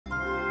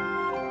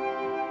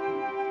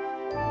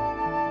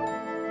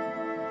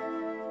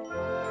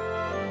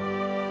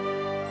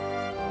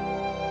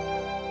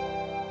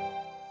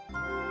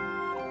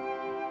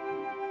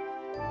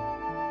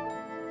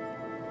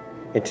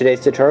In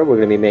today's tutorial we're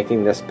going to be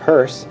making this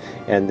purse,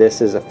 and this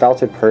is a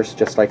felted purse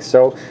just like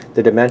so.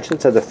 The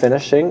dimensions of the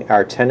finishing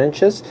are 10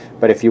 inches,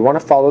 but if you want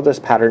to follow this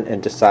pattern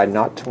and decide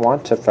not to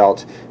want to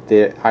felt,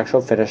 the actual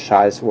finish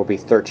size will be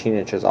 13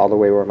 inches, all the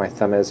way where my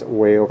thumb is,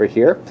 way over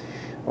here.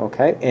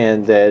 Okay,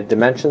 and the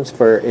dimensions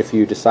for if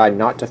you decide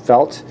not to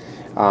felt,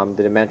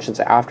 the dimensions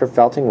after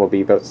felting will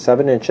be about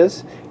 7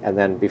 inches, and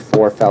then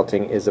before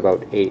felting is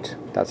about 8.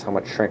 That's how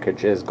much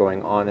shrinkage is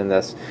going on in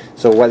this.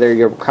 So whether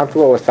you're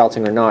comfortable with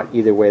felting or not,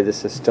 either way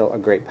this is still a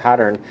great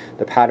pattern.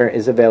 The pattern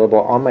is available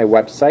on my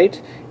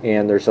website,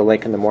 and there's a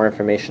link in the more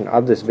information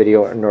of this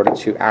video in order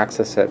to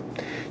access it.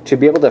 To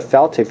be able to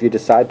felt, if you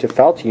decide to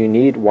felt, you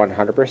need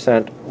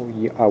 100%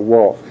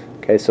 wool.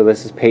 Okay, so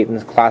this is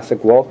Patons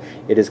classic wool.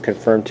 It is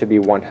confirmed to be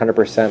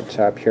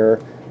 100% pure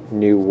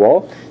new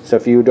wool. So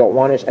if you don't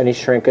want any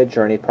shrinkage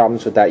or any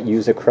problems with that,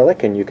 use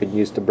acrylic, and you could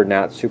use the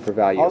Bernat Super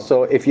Value.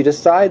 Also, if you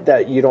decide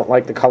that you don't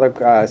like the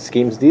color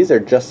schemes, these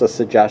are just a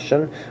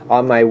suggestion.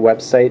 On my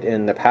website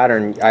in the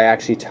pattern, I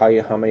actually tell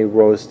you how many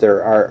rows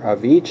there are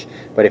of each,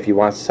 but if you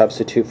want to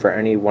substitute for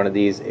any one of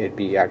these, it'd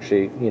be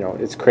actually, you know,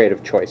 it's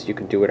creative choice. You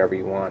can do whatever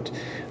you want.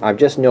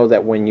 Just know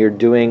that when you're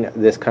doing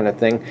this kind of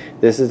thing,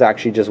 this is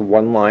actually just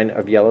one line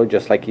of yellow,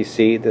 just like you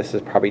see. This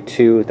is probably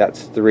 2,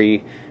 that's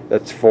 3,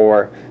 that's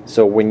 4.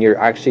 So when you're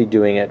actually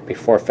doing it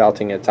before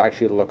felting, it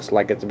actually looks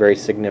like it's very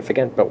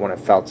significant, but when it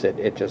felts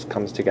it just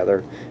comes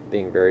together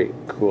being very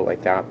cool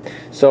like that.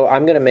 So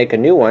I'm going to make a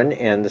new one,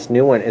 and this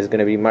new one is going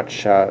to be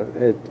much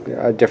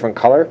a different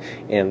color,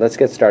 and let's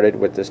get started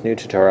with this new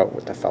tutorial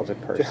with the felted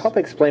purse. To help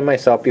explain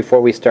myself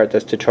before we start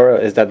this tutorial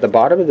is that the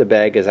bottom of the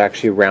bag is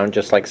actually round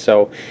just like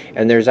so,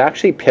 and there's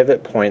actually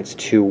pivot points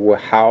to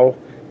how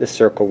the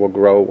circle will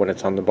grow when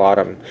it's on the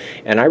bottom,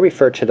 and I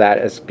refer to that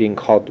as being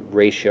called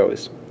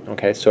ratios.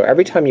 Okay, so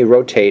every time you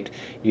rotate,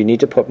 you need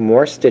to put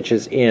more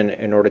stitches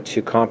in order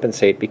to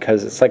compensate,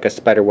 because it's like a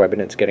spider web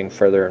and it's getting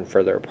further and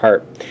further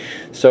apart.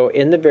 So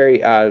in the very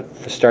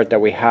start that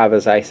we have,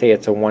 as I say,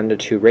 it's a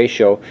 1:2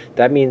 ratio.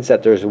 That means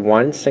that there's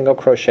 1 single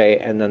crochet,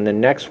 and then the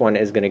next one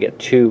is going to get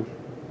 2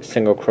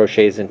 single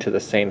crochets into the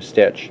same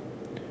stitch.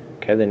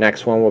 Okay, the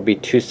next one will be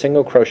 2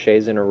 single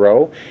crochets in a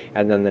row,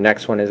 and then the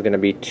next one is going to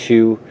be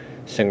 2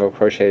 single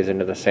crochets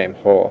into the same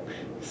hole.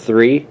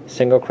 3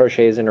 single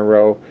crochets in a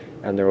row,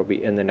 and there will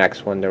be, in the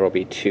next one there will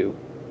be 2.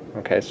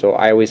 Okay, so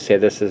I always say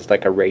this is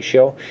like a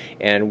ratio,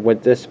 and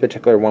with this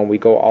particular one we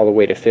go all the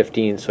way to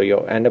 15, so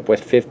you'll end up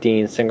with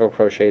 15 single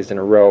crochets in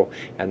a row,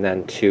 and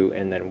then 2,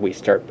 and then we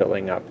start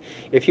building up.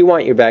 If you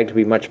want your bag to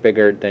be much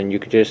bigger, then you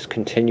could just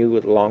continue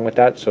along with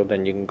that, so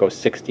then you can go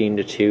 16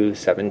 to 2,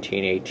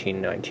 17,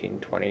 18, 19,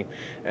 20,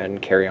 and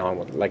carry on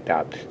with like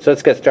that. So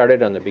let's get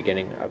started on the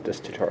beginning of this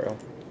tutorial.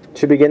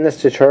 To begin this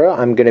tutorial,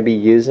 I'm going to be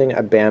using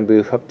a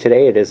bamboo hook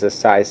today. It is a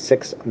size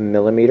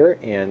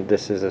 6mm, and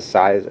this is a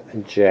size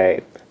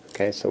J.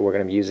 Okay, so we're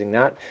going to be using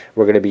that.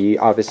 We're going to be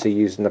obviously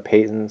using the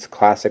Patons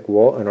classic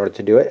wool in order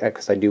to do it,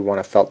 because I do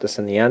want to felt this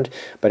in the end.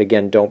 But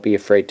again, don't be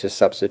afraid to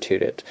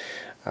substitute it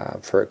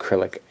for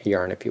acrylic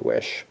yarn if you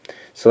wish.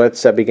 So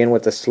let's begin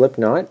with the slip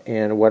knot,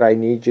 and what I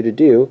need you to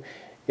do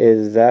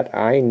is that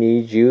I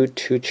need you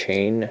to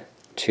chain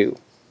 2.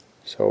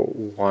 So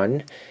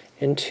 1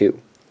 and 2.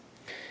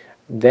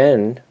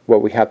 Then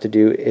what we have to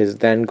do is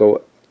then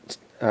go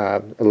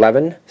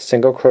 11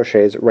 single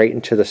crochets right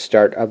into the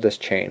start of this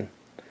chain.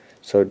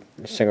 So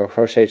single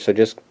crochet, so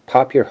just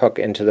pop your hook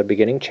into the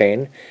beginning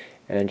chain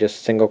and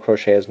just single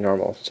crochet as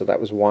normal. So that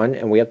was 1,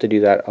 and we have to do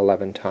that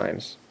 11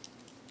 times.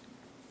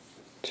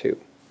 2,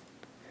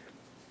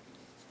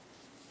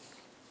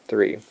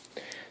 3.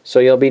 So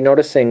you'll be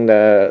noticing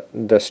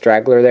the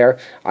straggler there.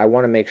 I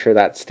want to make sure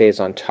that stays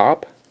on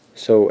top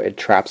so it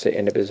traps it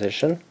into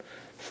position.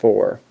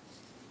 4,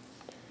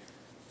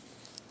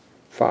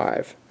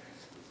 5,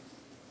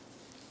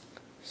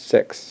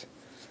 6,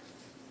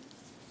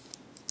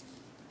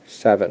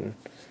 7,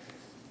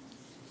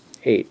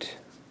 8,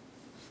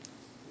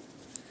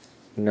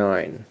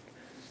 9,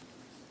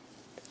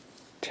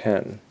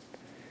 10,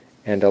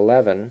 and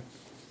 11.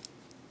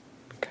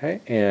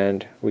 Okay,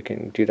 and we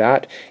can do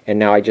that. And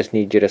now I just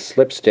need you to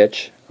slip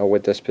stitch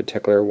with this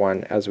particular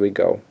one as we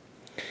go.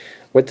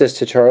 With this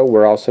tutorial,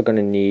 we're also going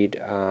to need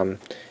an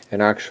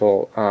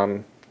actual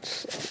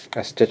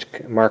a stitch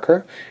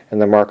marker, and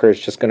the marker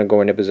is just going to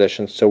go into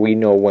position so we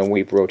know when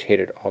we've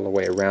rotated all the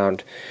way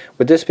around.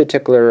 With this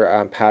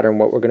particular pattern,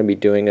 what we're going to be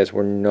doing is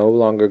we're no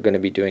longer going to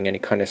be doing any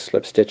kind of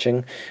slip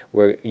stitching,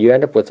 where you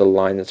end up with a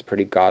line that's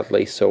pretty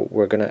godly, so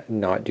we're going to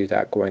not do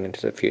that going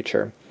into the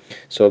future.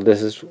 So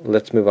this is,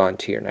 let's move on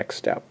to your next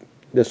step.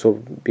 This will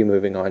be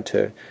moving on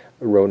to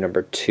row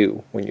number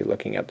 2 when you're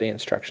looking at the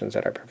instructions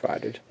that I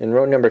provided. In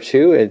row number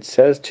 2 it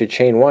says to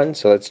chain 1,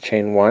 so let's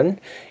chain 1,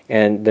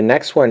 and the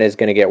next one is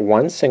going to get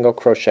 1 single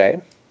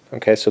crochet.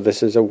 Okay, so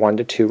this is a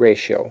 1:2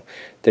 ratio.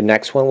 The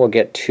next one will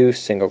get 2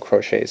 single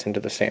crochets into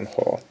the same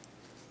hole.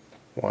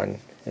 1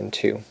 and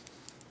 2.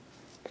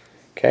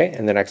 Okay,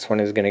 and the next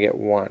one is going to get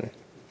 1.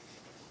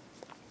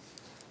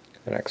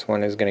 The next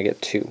one is going to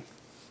get 2.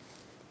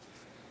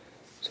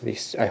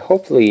 So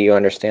hopefully you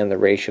understand the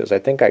ratios. I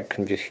think I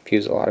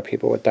confuse a lot of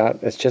people with that.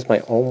 It's just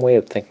my own way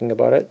of thinking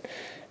about it,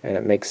 and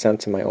it makes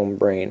sense in my own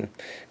brain.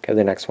 Okay,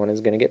 the next one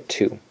is going to get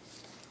 2.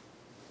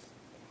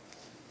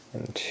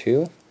 And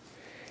 2.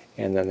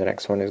 And then the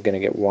next one is going to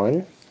get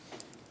 1.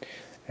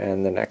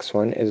 And the next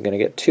one is going to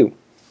get 2.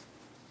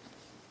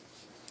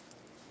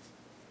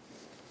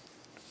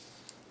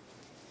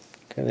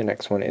 Okay, the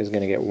next one is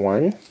going to get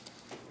 1.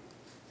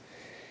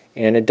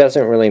 And it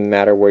doesn't really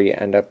matter where you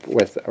end up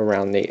with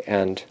around the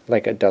end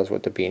like it does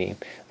with the beanie.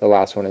 The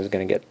last one is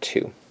going to get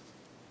 2.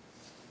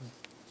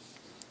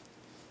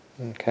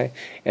 Okay,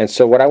 and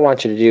so what I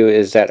want you to do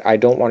is that I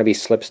don't want to be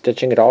slip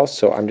stitching at all,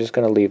 so I'm just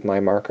going to leave my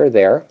marker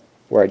there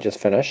where I just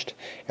finished,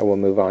 and we'll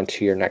move on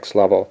to your next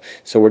level.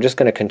 So we're just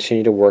going to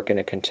continue to work in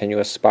a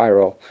continuous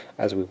spiral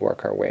as we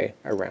work our way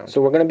around. So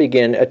we're going to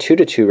begin a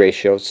 2-to-2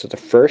 ratio. So the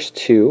first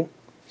 2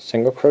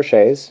 single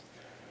crochets,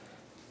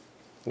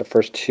 the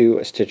first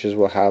 2 stitches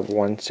will have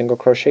 1 single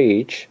crochet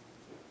each.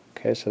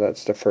 Okay, so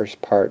that's the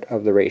first part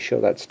of the ratio,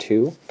 that's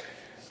 2.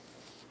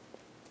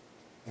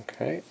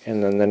 Okay,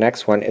 and then the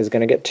next one is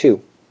going to get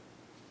 2.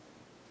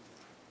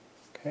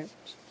 Okay,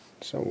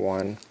 so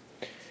 1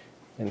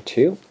 and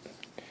 2.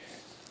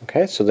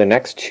 Okay, so the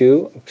next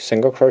 2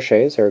 single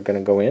crochets are going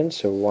to go in,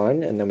 so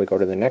 1, and then we go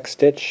to the next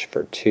stitch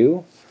for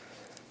 2,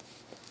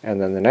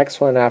 and then the next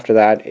one after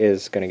that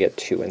is going to get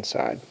 2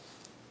 inside.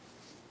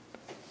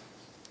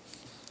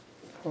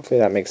 Hopefully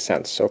that makes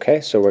sense.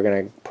 Okay, so we're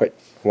going to put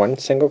 1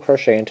 single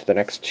crochet into the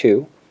next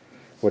 2,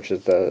 which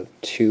is the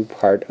 2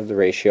 part of the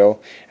ratio,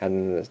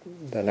 and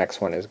the next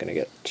one is going to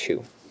get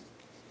 2.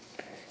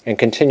 And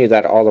continue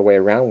that all the way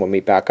around. When we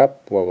back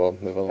up, we'll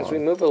move along. As we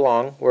move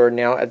along, we're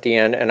now at the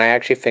end, and I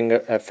actually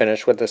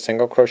finished with a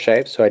single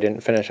crochet, so I didn't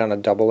finish on a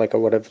double like I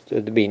would have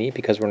the beanie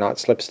because we're not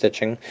slip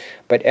stitching.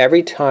 But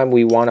every time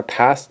we want to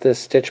pass this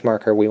stitch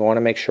marker, we want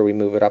to make sure we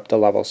move it up the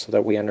level so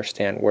that we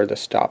understand where the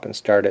stop and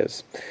start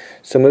is.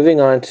 So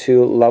moving on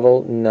to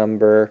level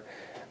number,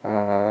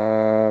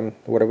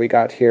 what do we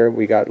got here?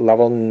 We got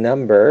level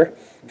number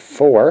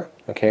 4,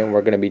 okay, and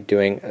we're going to be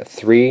doing a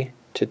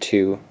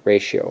 3-to-2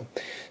 ratio.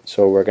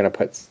 So we're going to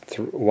put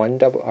 1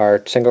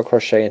 single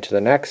crochet into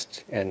the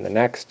next, and the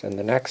next, and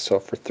the next, so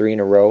for 3 in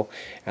a row,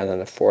 and then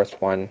the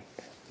 4th one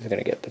is going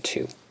to get the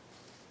 2.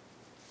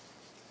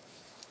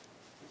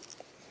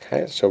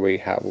 Okay, so we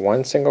have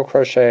 1 single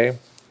crochet,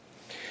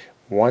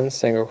 1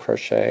 single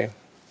crochet,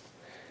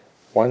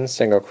 1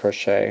 single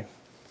crochet,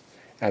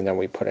 and then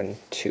we put in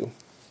 2.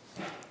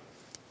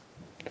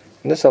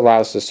 And this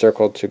allows the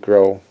circle to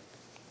grow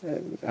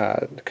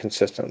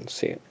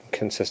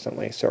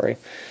consistently. Sorry.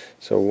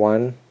 So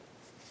 1,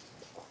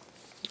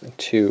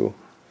 2,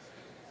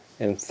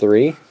 and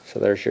 3. So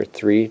there's your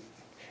 3,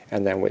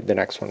 and then the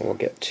next one will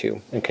get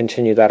 2. And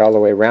continue that all the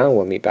way around.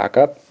 When we back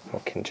up,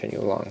 we'll continue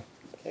along.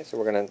 Okay, so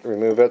we're going to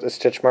remove out the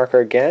stitch marker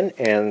again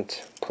and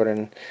put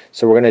in.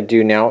 So we're going to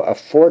do now a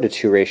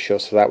 4-to-2 ratio.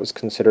 So that was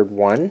considered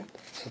 1.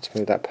 So let's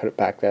move that, put it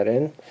back that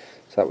in.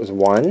 So that was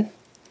 1,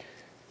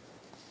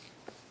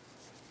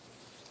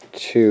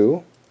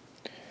 2,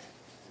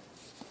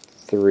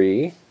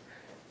 3,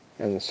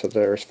 and so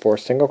there's 4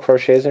 single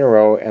crochets in a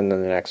row, and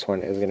then the next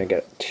one is going to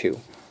get 2.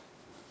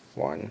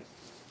 1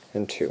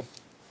 and 2.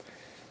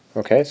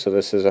 Okay, so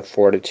this is a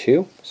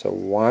 4-to-2. So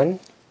 1,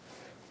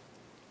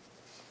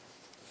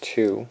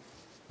 2,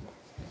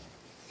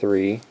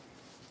 3,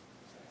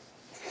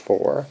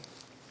 4,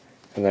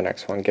 and the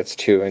next one gets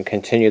 2, and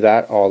continue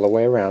that all the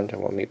way around,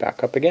 and we'll meet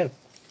back up again.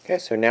 Okay,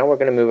 so now we're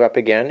going to move up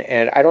again,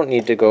 and I don't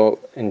need to go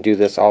and do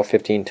this all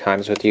 15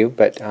 times with you,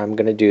 but I'm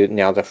going to do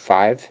now the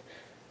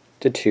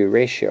 5-to-2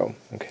 ratio.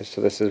 Okay,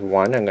 so this is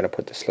 1. I'm going to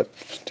put the slip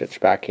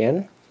stitch back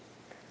in.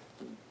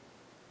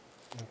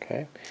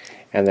 Okay,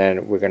 and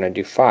then we're going to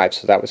do 5.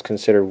 So that was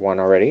considered 1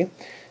 already.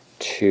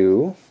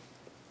 2,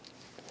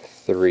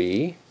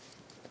 3,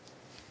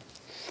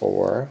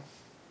 4,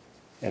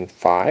 and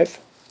 5.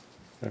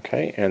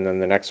 Okay, and then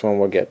the next one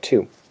will get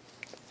 2.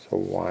 So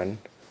 1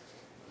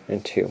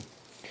 and 2.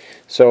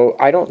 So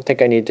I don't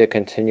think I need to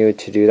continue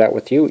to do that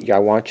with you. I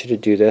want you to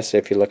do this,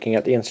 if you're looking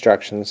at the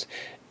instructions,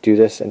 do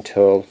this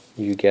until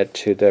you get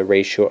to the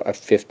ratio of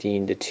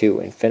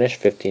 15-to-2 and finish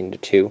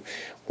 15-to-2,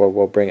 where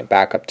we'll bring it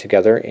back up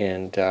together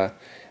and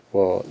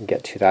we'll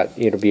get to that.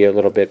 It'll be a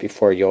little bit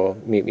before you'll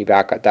meet me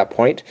back at that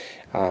point,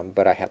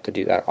 but I have to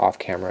do that off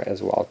camera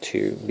as well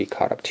to be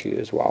caught up to you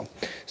as well.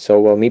 So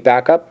we'll meet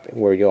back up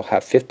where you'll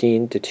have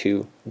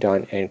 15-to-2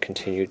 done and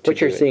continue to do it. What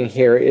you're seeing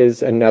here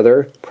is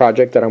another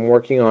project that I'm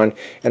working on,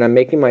 and I'm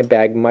making my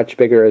bag much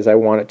bigger as I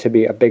want it to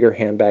be a bigger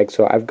handbag.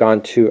 So I've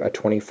gone to a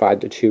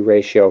 25-to-2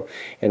 ratio,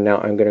 and now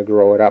I'm going to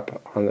grow it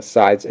up on the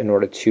sides in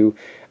order to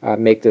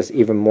make this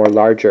even more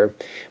larger.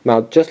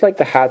 Now, just like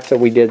the hats that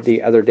we did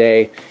the other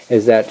day,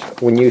 is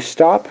that when you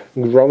stop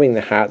growing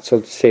the hat,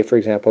 so say for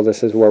example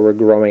this is where we're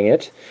growing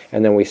it,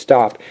 and then we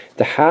stop,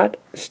 the hat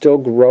still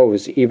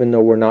grows even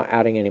though we're not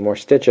adding any more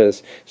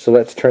stitches. So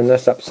let's turn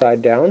this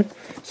upside down.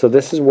 So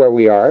this is where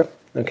we are,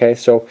 Okay,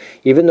 so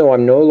even though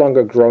I'm no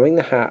longer growing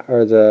the hat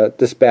or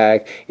this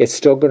bag, it's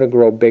still going to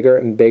grow bigger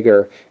and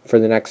bigger for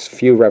the next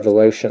few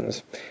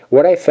revolutions.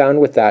 What I found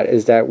with that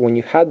is that when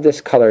you had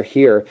this color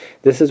here,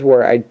 this is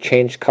where I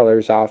changed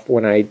colors off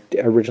when I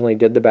originally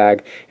did the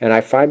bag, and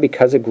I find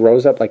because it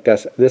grows up like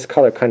this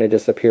color kind of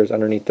disappears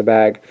underneath the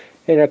bag.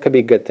 And it could be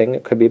a good thing,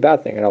 it could be a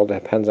bad thing, it all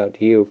depends on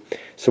to you.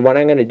 So what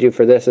I'm going to do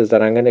for this is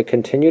that I'm going to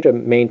continue to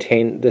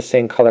maintain the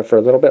same color for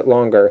a little bit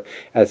longer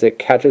as it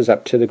catches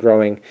up to the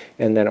growing,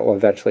 and then it will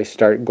eventually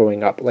start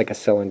going up like a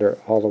cylinder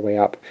all the way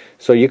up.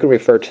 So you can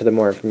refer to the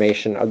more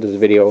information of this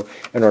video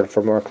in order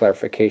for more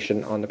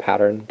clarification on the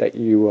pattern that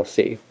you will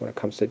see when it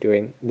comes to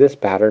doing this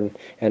pattern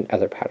and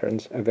other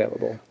patterns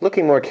available.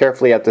 Looking more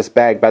carefully at this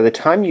bag, by the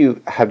time you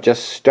have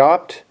just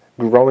stopped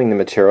growing the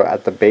material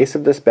at the base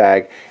of this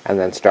bag and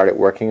then started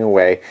working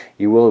away,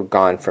 you will have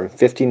gone from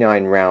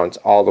 59 rounds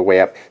all the way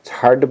up. It's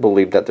hard to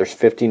believe that there's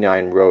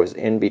 59 rows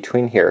in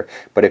between here,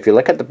 but if you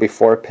look at the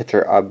before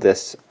picture of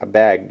this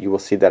bag, you will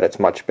see that it's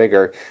much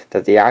bigger,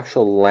 that the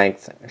actual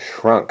length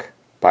shrunk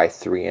by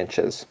 3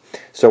 inches.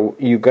 So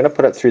you're going to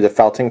put it through the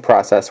felting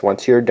process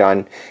once you're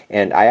done,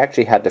 and I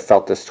actually had to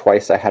felt this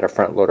twice. I had a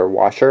front loader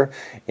washer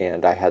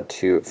and I had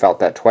to felt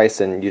that twice,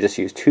 and you just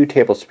use 2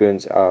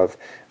 tablespoons of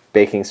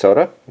baking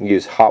soda,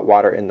 use hot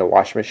water in the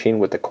washing machine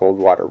with the cold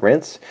water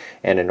rinse,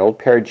 and an old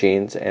pair of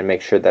jeans, and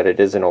make sure that it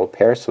is an old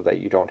pair so that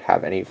you don't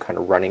have any kind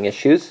of running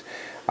issues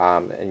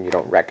and you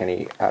don't wreck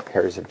any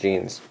pairs of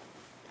jeans.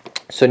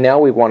 So now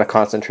we want to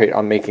concentrate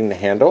on making the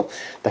handle.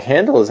 The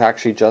handle is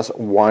actually just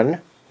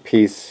one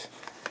piece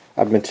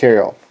of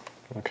material,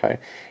 okay,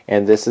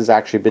 and this has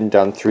actually been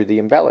done through the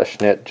embellish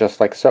knit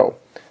just like so,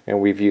 and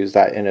we've used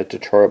that in a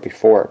tutorial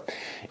before.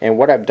 And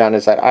what I've done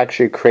is I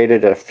actually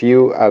created a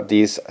few of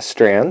these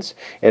strands,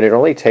 and it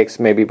only takes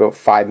maybe about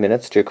 5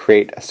 minutes to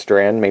create a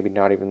strand, maybe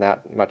not even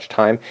that much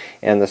time,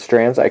 and the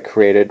strands I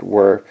created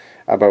were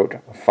about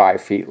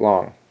 5 feet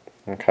long.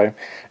 Okay,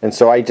 and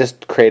so I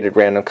just created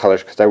random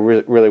colors because I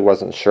really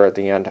wasn't sure at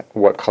the end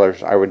what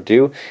colors I would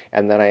do,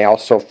 and then I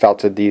also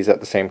felted these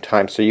at the same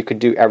time, so you could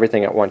do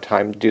everything at one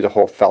time, do the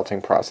whole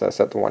felting process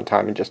at the one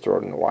time, and just throw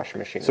it in the washing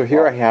machine. So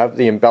here I have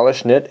the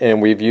embellished knit,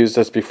 and we've used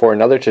this before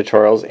in other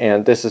tutorials,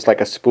 and this is like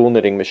a spool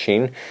knitting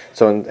machine,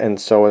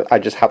 so I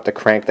just have to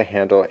crank the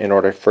handle in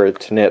order for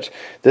it to knit.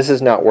 This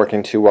is not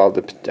working too well,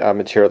 the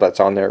material that's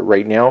on there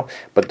right now,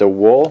 but the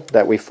wool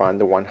that we find,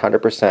 the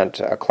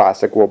 100%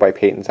 classic wool by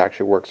Patons,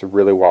 actually works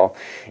really well,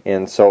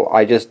 and so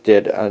I just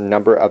did a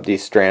number of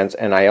these strands,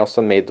 and I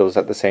also made those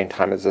at the same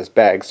time as this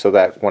bag, so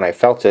that when I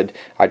felted,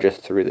 I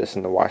just threw this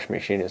in the washing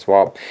machine as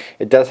well.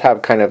 It does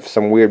have kind of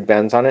some weird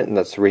bends on it, and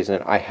that's the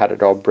reason I had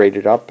it all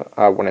braided up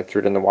when I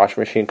threw it in the washing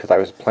machine, because I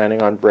was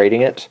planning on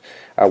braiding it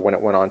when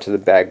it went onto the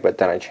bag, but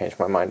then I changed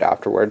my mind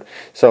afterward.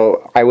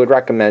 So I would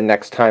recommend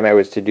next time I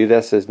was to do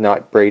this is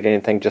not braid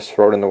anything, just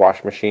throw it in the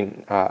washing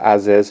machine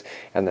as is,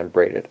 and then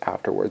braid it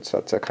afterwards. So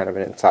that's a kind of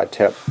an inside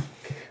tip.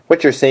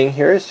 What you're seeing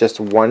here is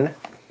just one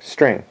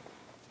string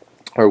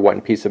or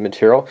one piece of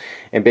material,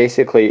 and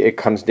basically it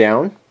comes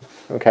down,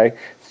 okay,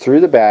 through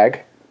the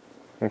bag,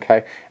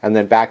 okay, and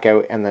then back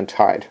out and then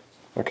tied.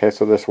 Okay,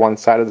 so this one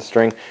side of the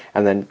string,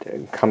 and then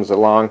it comes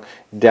along,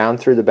 down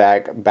through the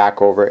bag,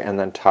 back over, and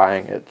then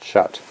tying it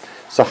shut.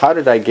 So how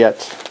did I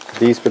get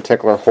these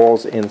particular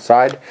holes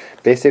inside?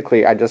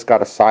 Basically, I just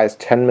got a size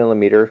 10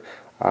 millimeter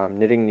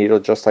knitting needle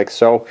just like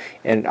so,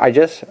 and I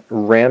just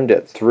rammed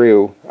it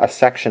through a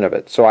section of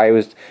it. So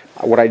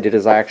what I did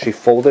is I actually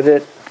folded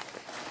it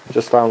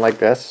just down like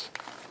this.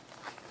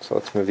 So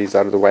let's move these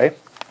out of the way.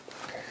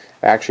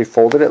 I actually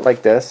folded it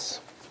like this,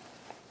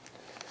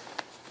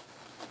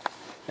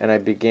 and I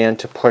began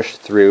to push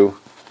through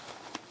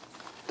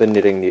the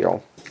knitting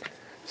needle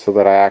so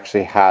that I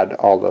actually had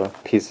all the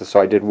pieces. So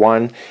I did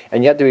one,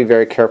 and you have to be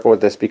very careful with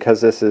this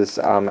because this is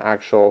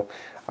actual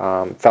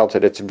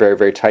felted. It's very,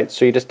 very tight,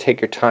 so you just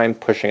take your time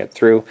pushing it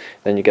through,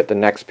 then you get the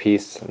next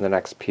piece and the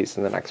next piece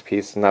and the next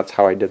piece, and that's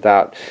how I did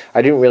that.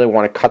 I didn't really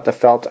want to cut the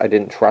felt, I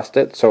didn't trust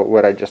it, so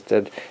what I just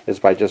did is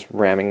by just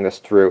ramming this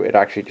through, it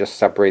actually just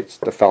separates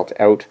the felt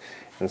out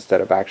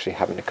instead of actually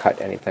having to cut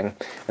anything,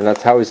 and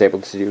that's how I was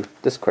able to do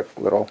this quick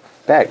little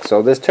bag.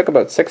 So this took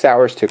about 6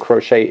 hours to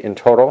crochet in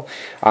total.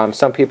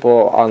 Some people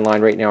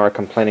online right now are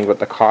complaining about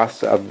the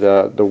cost of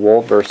the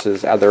wool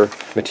versus other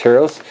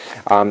materials.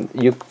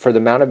 For the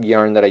amount of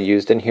yarn that I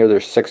used in here,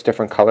 there's 6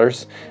 different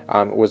colors.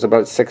 It was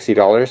about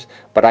 $60,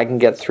 but I can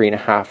get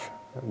 3.5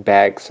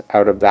 bags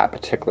out of that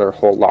particular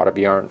whole lot of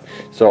yarn.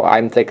 So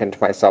I'm thinking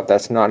to myself,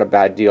 that's not a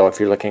bad deal if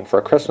you're looking for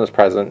a Christmas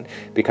present,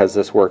 because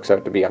this works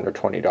out to be under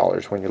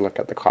 $20 when you look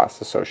at the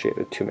costs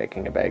associated to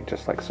making a bag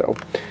just like so.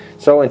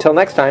 So until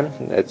next time,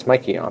 it's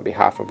Mikey on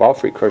behalf of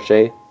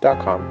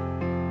allfreecrochet.com.